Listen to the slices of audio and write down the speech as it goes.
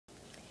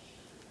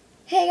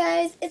Hey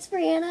guys, it's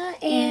Brianna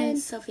and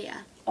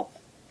Sophia.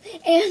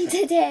 And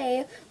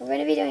today we're going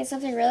to be doing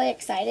something really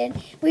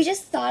exciting. We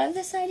just thought of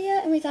this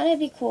idea and we thought it'd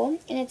be cool,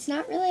 and it's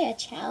not really a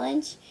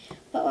challenge,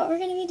 but what we're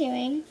going to be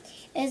doing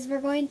is we're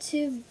going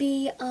to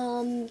be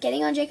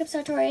getting on Jacob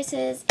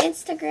Sartorius'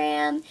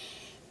 Instagram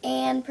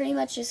and pretty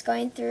much just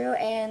going through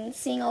and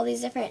seeing all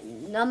these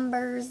different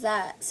numbers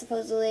that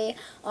supposedly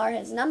are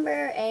his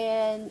number,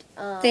 and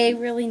they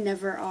really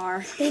never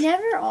are. They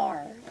never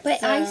are.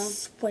 But So. I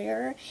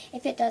swear,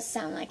 if it does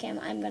sound like him,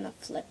 I'm going to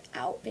flip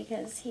out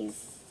because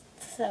he's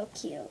so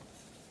cute.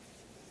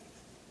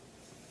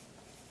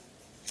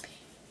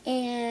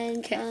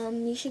 And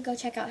you should go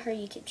check out her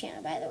YouTube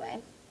channel, by the way.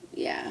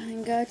 Yeah,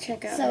 and go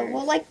check out So hers.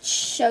 we'll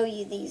show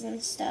you these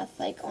and stuff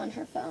on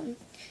her phone.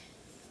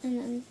 And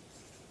then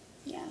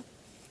yeah.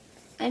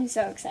 I'm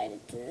so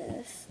excited to do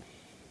this.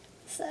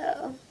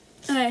 So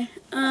okay,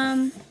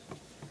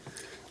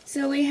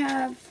 so we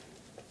have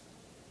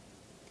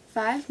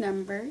 5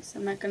 numbers.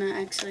 I'm not gonna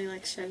actually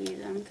show you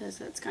them because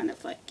that's kind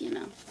of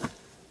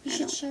you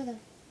should show them.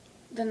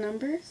 The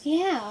numbers?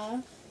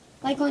 Yeah.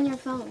 On your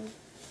phone.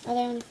 Are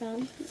they on your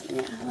phone?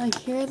 Yeah,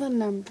 here are the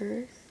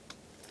numbers.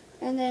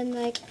 And then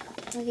are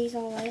these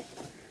all white?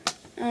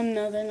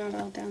 No, they're not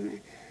all down there.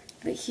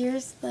 But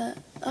here's the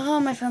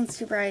my phone's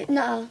too bright.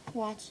 Nuh-uh.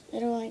 Watch.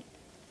 It'll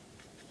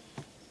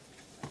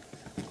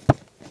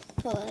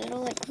hold on,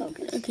 it'll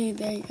focus. Okay,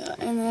 there you go.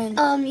 And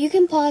then you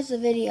can pause the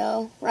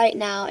video right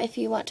now if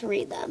you want to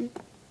read them.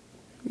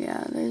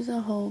 Yeah, there's a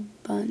whole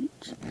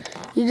bunch.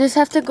 You just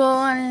have to go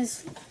on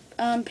his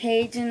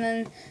page, and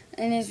then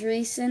in his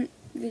recent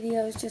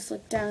videos, just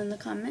look down in the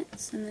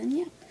comments, and then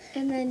yeah.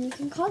 And then you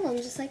can call them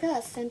just like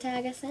us and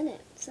tag us in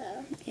it.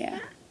 So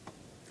yeah.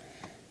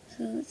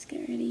 So let's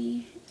get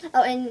ready.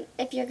 Oh, and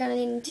if you're gonna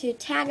need to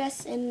tag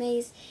us in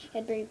these,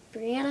 it'd be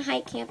Brianna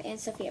Heitkamp and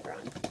Sophia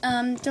Braun.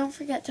 Don't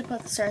forget to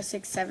put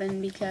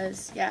 *67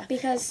 because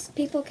because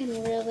people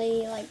can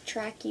really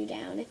track you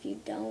down if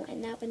you don't,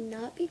 and that would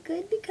not be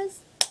good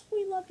because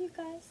we love you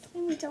guys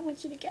and we don't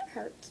want you to get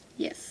hurt.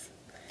 Yes.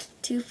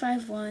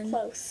 251.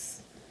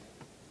 Close.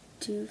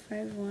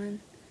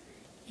 251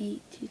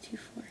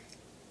 8224.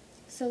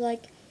 So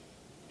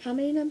how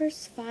many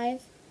numbers?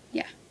 5?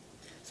 Yeah.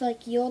 So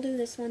you'll do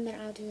this one, then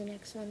I'll do the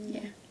next one.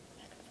 Yeah.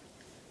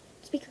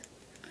 Speaker.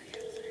 Oh,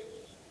 yeah, sorry.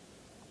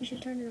 You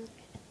should turn it on.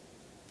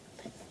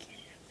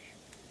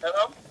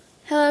 Hello?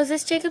 Hello, is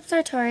this Jacob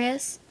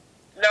Sartorius?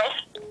 No.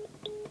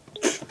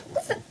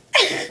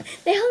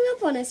 They hung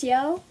up on us,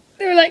 yo.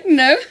 They were like,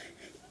 no.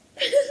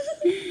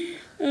 Here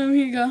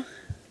you go.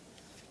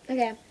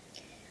 Okay.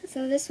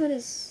 So this one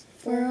is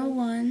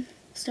 401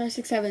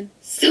 *67.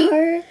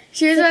 Star.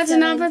 She was about to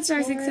not put 4,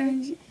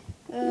 *67.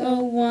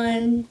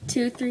 01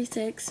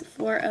 236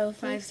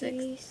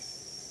 4056.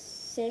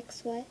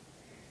 6 what?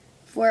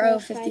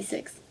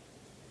 4056.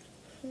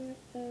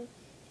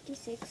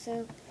 4056.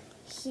 So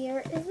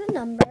here is the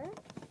number.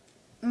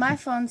 My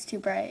phone's too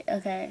bright.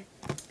 Okay.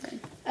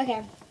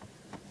 Okay.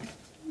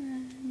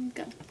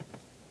 Go.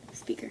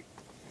 Speaker.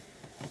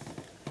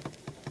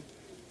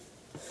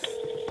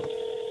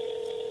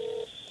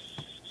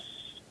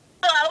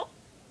 Hello?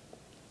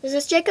 Is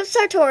this Jacob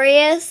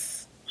Sartorius?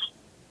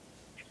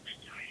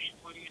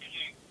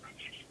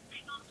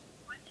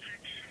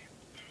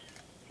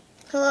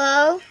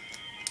 Hello?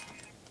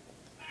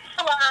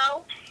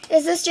 Hello?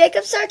 Is this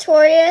Jacob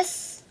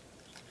Sartorius?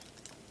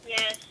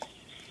 Yes.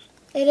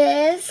 It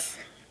is.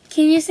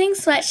 Can you sing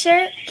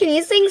Sweatshirt? Can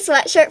you sing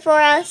Sweatshirt for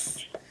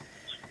us?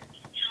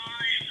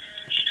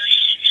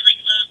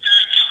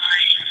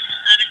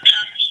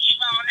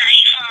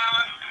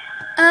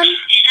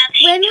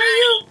 When were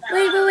you...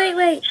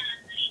 Wait.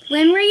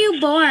 When were you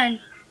born?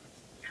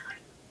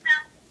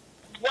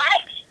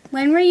 What?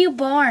 When were you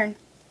born?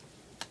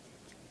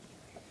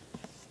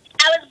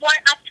 I was born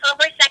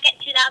October 2nd,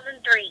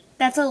 2003.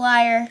 That's a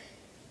liar.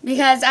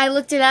 Because I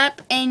looked it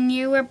up, and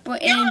you were... You're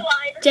and a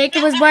liar.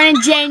 Jacob was born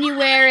in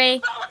January.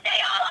 Oh, they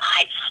all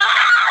lie.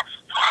 Ah,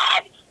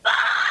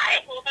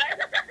 bye.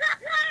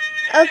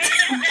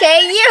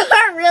 Okay, you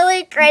are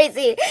really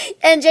crazy.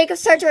 And Jacob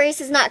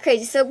Sartorius is not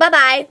crazy, so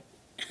bye-bye.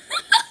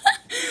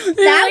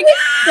 That was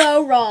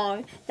so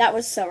wrong. That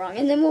was so wrong.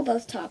 And then we'll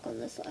both talk on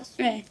this last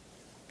one. Okay.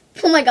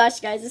 Oh my gosh,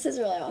 guys, this is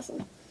really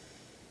awesome.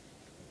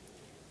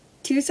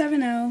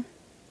 270.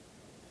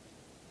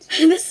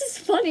 This is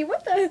funny.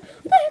 What the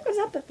heck was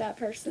up with that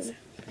person?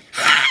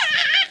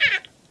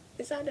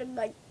 It sounded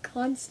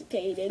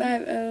constipated.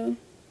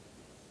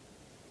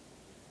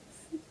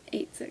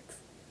 5086.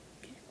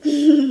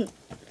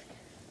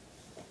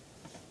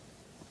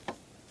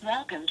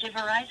 Welcome to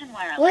Verizon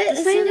Wireless. What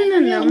It's is not even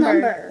a real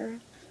number.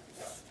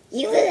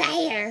 You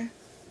liar.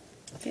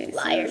 Okay,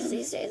 Liars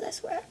these days, I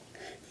swear.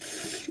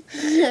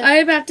 I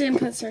about to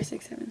input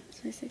 *67.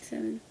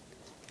 *67.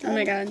 Oh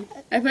my god.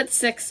 I put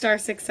 6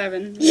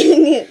 *67.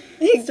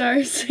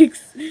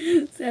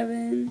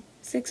 *67.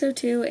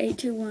 602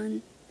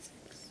 821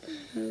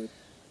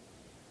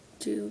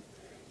 602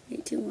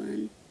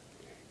 821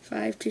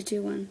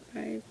 5221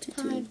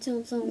 5221. 5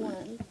 till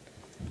 1.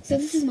 So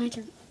this is my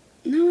turn.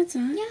 No, it's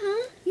not.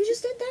 Yeah, you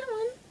just did that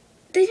one.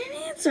 They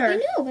didn't answer. I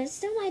know, but it's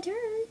still my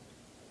turn.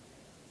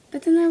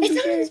 But then that It's was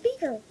not on the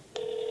speaker.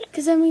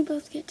 Because then we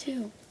both get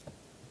 2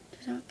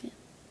 to talk in.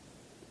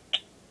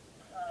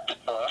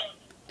 Hello?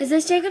 Is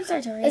this Jacob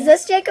Sartorius? Is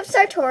this Jacob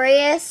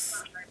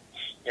Sartorius?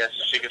 Yes,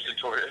 it's Jacob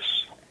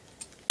Sartorius.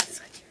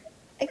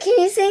 Can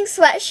you sing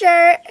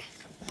Sweatshirt?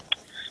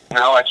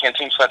 No, I can't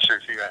sing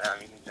Sweatshirt for you right now.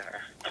 I'm eating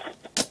dinner.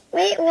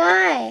 Wait,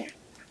 why?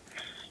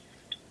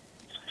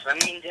 I'm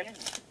eating dinner.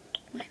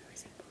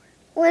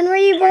 When were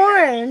you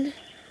born?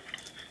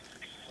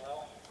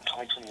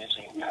 22 minutes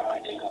ago. Now I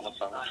think on the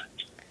phone.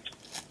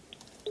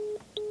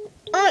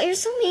 Oh, you're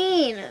so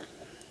mean.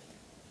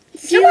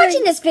 If you're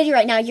watching this video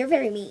right now, you're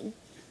very mean.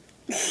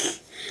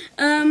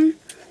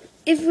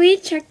 If we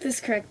check this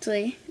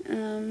correctly,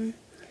 when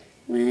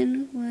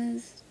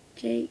was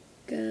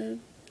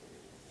Jacob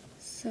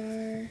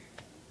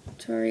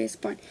Sartorius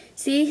born?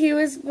 See, he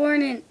was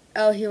born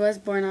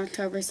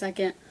October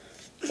 2nd.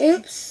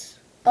 Oops.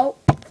 Oh,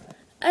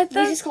 I we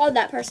thought just called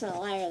that person a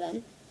liar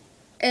then.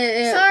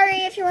 it,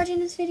 Sorry if you're watching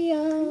this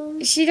video.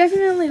 she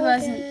definitely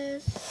Focus.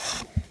 wasn't.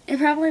 It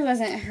probably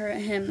wasn't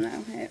him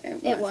though.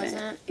 It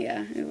wasn't.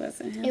 Yeah, it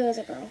wasn't him. It was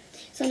a girl.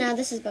 So now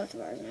this is both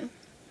of ours now.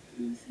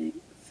 6,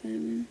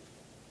 7,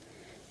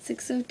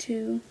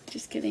 602.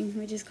 Just kidding.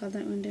 We just called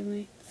that one, didn't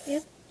we?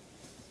 Yep.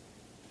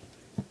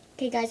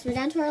 Okay, guys, we're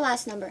down to our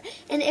last number.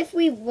 And if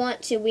we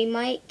want to, we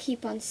might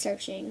keep on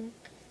searching.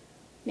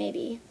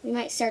 Maybe. We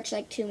might search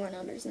like 2 more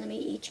numbers, and then we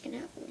each can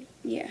have one.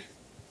 Yeah.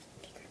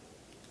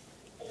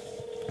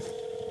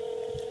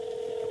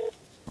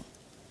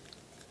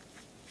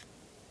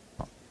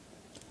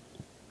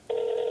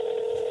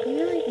 I'm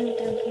gonna like move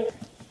down here.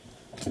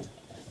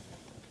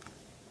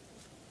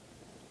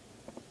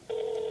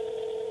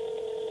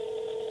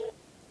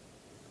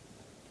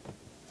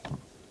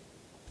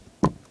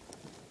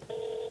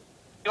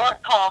 Your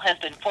call has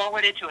been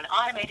forwarded to an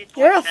automated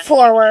You're a voice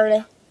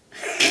forward.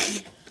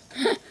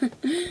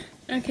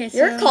 Okay, so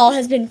Your call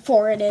has been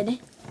forwarded.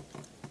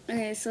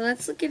 Okay, so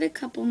let's look at a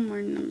couple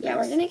more numbers. Yeah,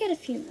 we're gonna get a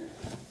few more.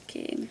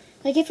 Okay.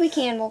 Like if we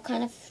can, we'll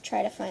kind of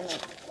try to find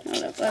like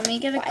Hold up. Let me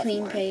get a 5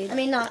 clean more. page. I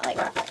mean, not like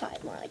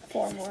 5 more, like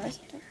 4 more. Or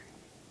something.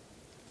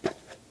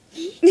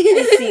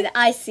 I see that.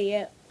 I see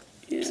it.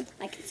 Yeah.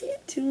 I can see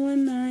it.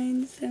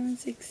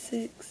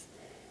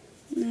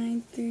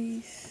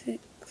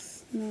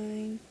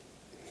 219-766-9369.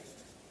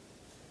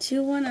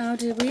 210.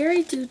 Did we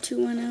already do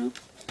 210?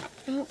 I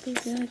don't think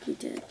I feel like we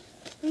did.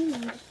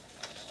 No,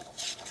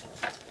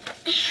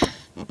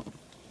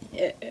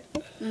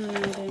 I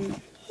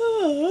didn't.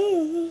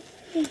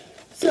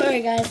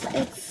 Sorry, guys.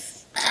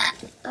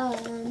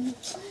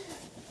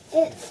 It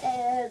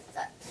is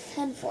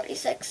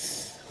 10:46.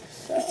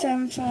 So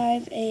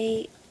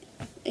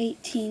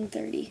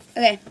 758-1830.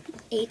 Okay.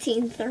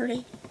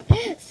 18:30.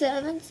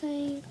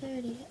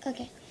 7:30.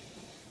 Okay.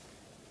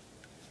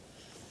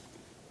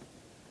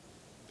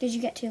 Did you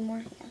get 2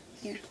 more?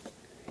 Yeah.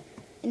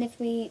 And if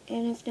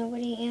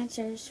nobody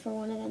answers for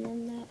one of them,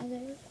 then the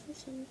other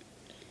person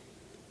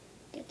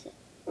gets it.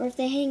 Or if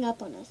they hang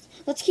up on us.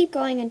 Let's keep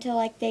going until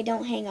like they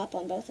don't hang up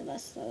on both of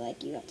us. So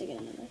like you have to get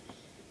another.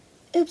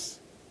 Oops.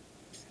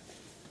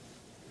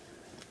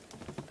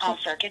 All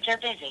circuits are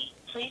busy.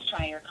 Please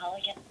try your call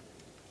again.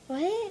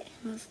 What?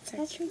 That's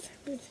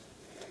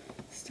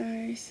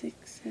star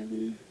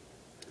 67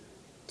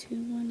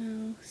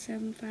 210 My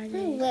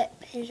 758. lip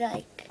is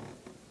like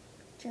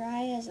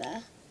dry as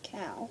a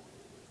cow.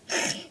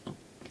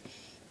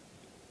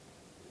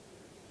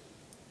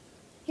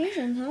 Here's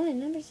one. How many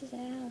numbers does it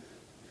have?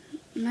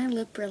 My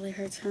lip really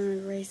hurts from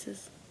my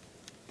braces.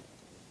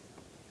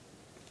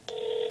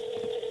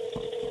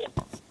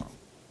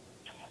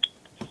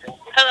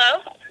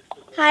 Hello?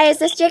 Hi, is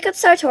this Jacob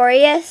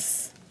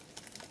Sartorius?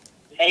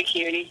 Hey,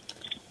 cutie.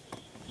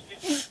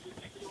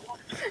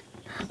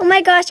 Oh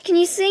my gosh, can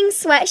you sing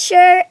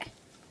Sweatshirt?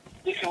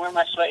 You can wear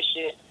my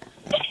sweatshirt.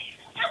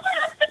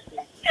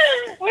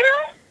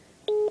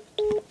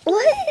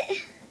 What?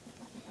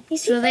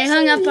 So they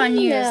hung up on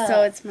you,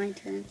 so it's my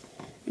turn.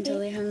 Until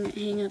they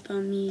hang up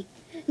on me.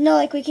 No,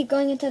 like we keep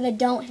going until they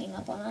don't hang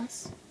up on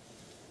us.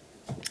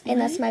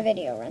 Unless my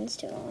video runs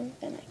too long,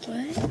 then I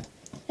can't. What?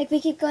 Like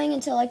we keep going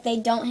until like they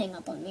don't hang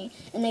up on me,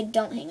 and they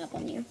don't hang up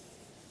on you.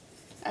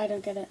 I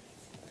don't get it.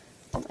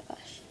 Oh my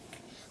gosh.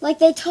 Like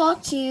they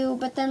talk to you,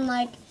 but then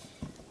like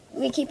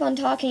we keep on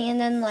talking, and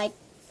then like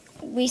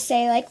we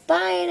say like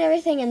bye and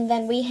everything, and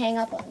then we hang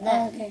up on them.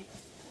 Oh, okay.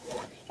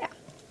 Yeah.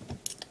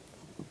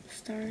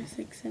 Star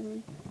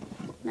 67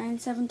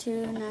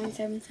 972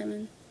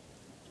 977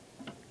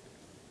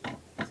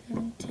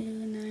 72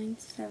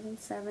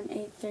 977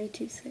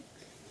 8326.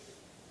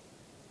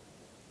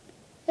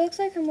 It looks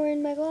like I'm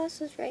wearing my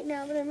glasses right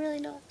now, but I'm really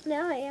not.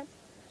 Now I am.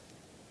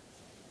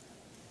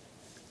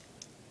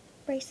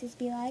 Braces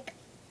be like.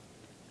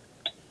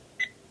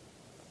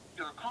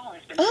 Your call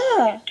has been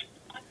Oh!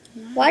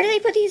 forwarded. Why do they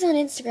put these on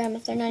Instagram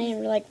if they're not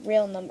even like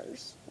real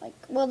numbers? Like,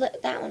 well,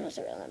 that one was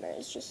a real number.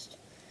 It's just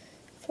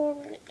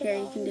forward. Here,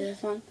 you can do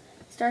this one.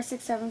 Star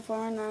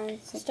 67419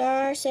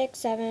 Star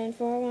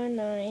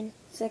 67419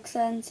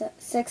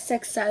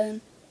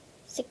 667.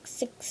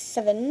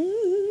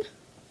 667.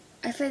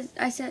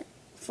 I said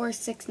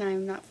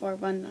 469, not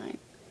 419.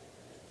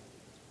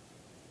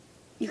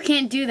 You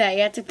can't do that.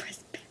 You have to press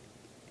back.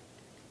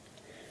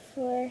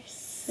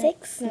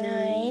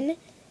 469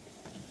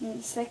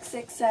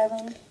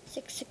 667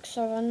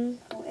 667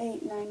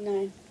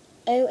 0899.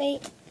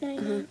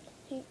 0899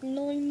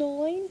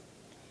 899.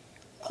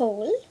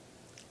 Cool.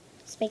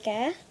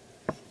 Speaker.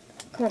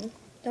 Come on.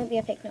 Don't be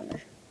a fake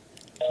number.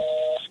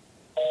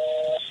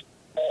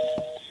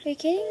 Are you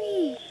kidding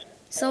me?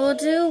 So we'll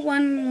do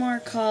one more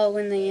call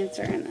when they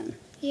answer and then.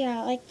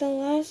 Yeah, like the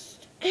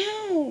last.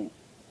 Ow!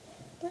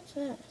 What's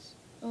this?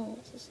 Oh,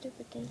 it's a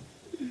stupid thing.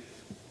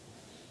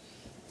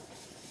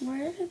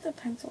 Where did the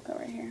pencil go?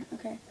 Right here.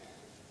 Okay.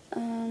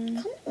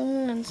 Come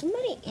on,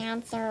 somebody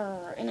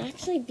answer and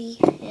actually be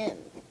him.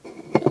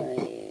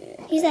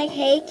 He's like,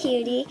 hey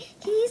cutie,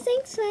 can you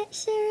sing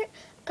sweatshirt?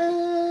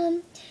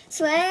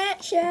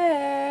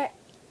 Sweatshirt.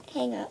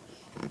 Hang up.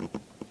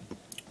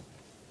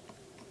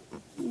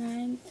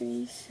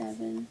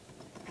 937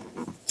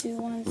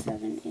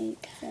 217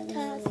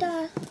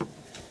 Ta-da.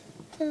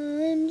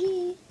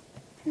 OMG.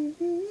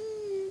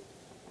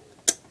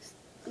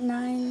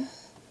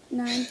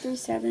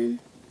 937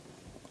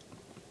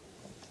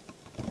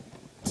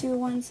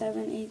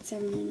 217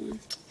 8799.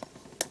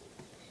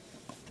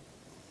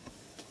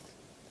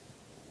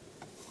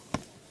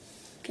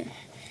 Okay.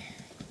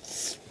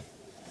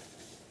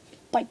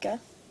 Biker.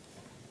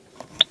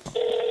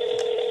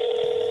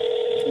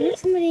 Let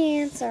somebody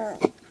answer.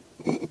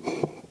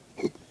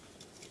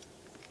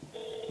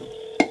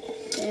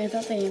 Yeah, I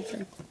thought they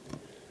answered.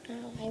 Oh,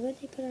 why would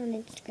they put it on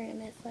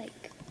Instagram if,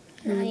 like,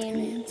 No not one's gonna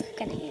even answer.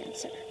 gonna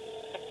answer?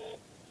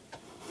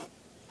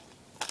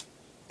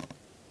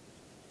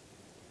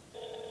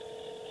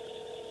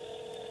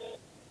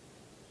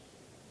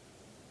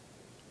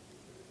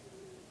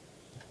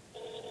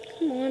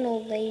 Come on,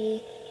 old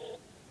lady.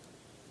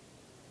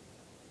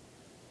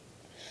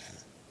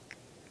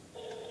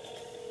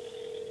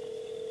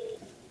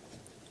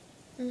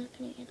 I'm not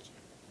gonna answer.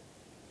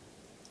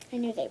 I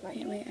knew they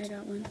weren't. Wait, I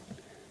got one.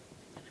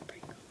 I'm gonna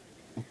prank call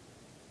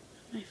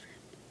my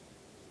friend.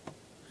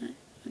 What?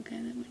 A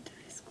guy that went to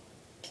high school.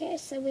 Okay,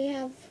 so we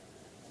have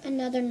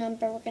another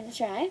number we're gonna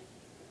try.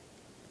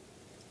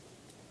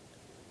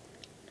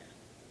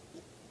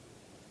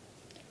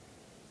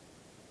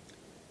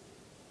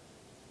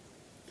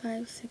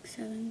 Five, six,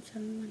 seven,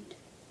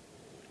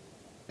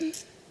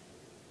 712.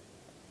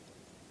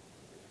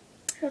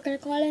 We're gonna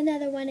call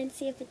another one and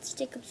see if it's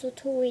Jacob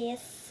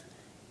Sartorius.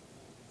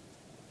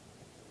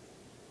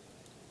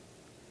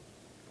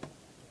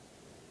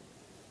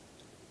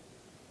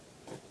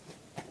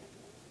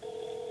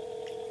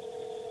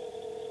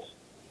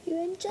 You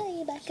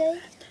enjoy, Becca.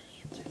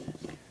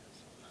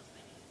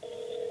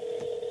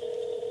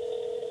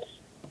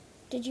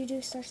 Did you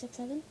do star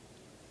 67?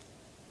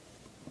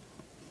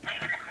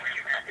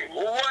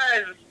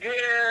 What's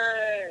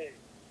good?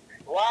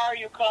 Why are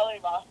you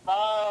calling my phone?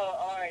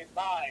 Alright,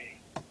 bye.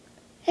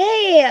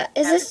 Hey, is At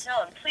the this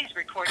tone, please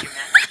record your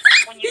message.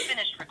 When you've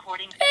finished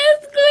recording,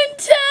 It's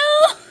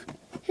Quintel!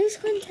 who's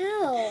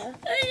Quintel?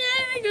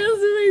 I goes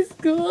to my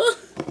school.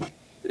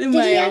 Did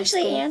he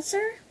actually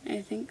answer?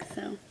 I think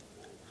so.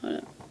 Hold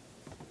up.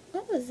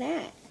 What was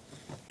that?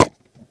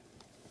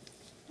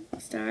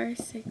 Star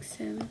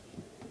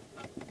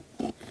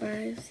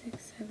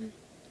 67567.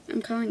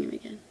 I'm calling him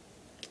again.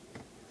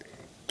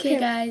 Okay,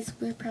 guys,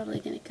 we're probably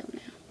gonna go now.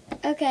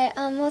 Okay,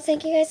 well,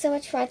 thank you guys so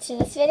much for watching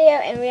this video,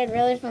 and we had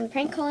really fun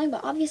prank calling,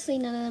 but obviously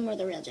none of them were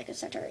the real Jacob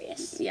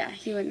Sartorius. Yeah,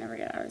 he would never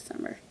get out of his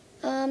number.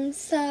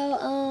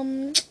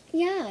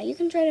 Yeah, you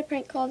can try to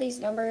prank call these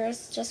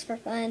numbers just for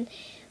fun.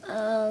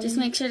 Just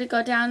make sure to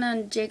go down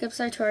on Jacob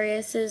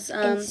Sartorius's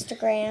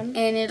Instagram.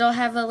 and it'll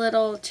have a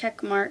little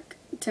check mark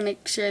to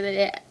make sure that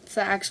it's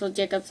the actual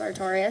Jacob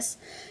Sartorius.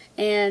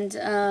 And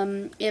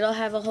it'll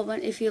have a whole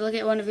bunch, if you look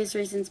at one of his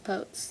recent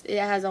posts, it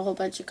has a whole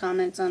bunch of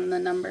comments on the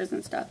numbers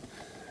and stuff.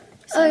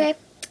 So, Okay,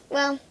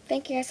 well,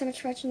 thank you guys so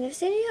much for watching this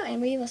video,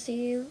 and we will see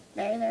you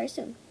very, very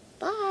soon.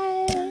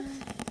 Bye!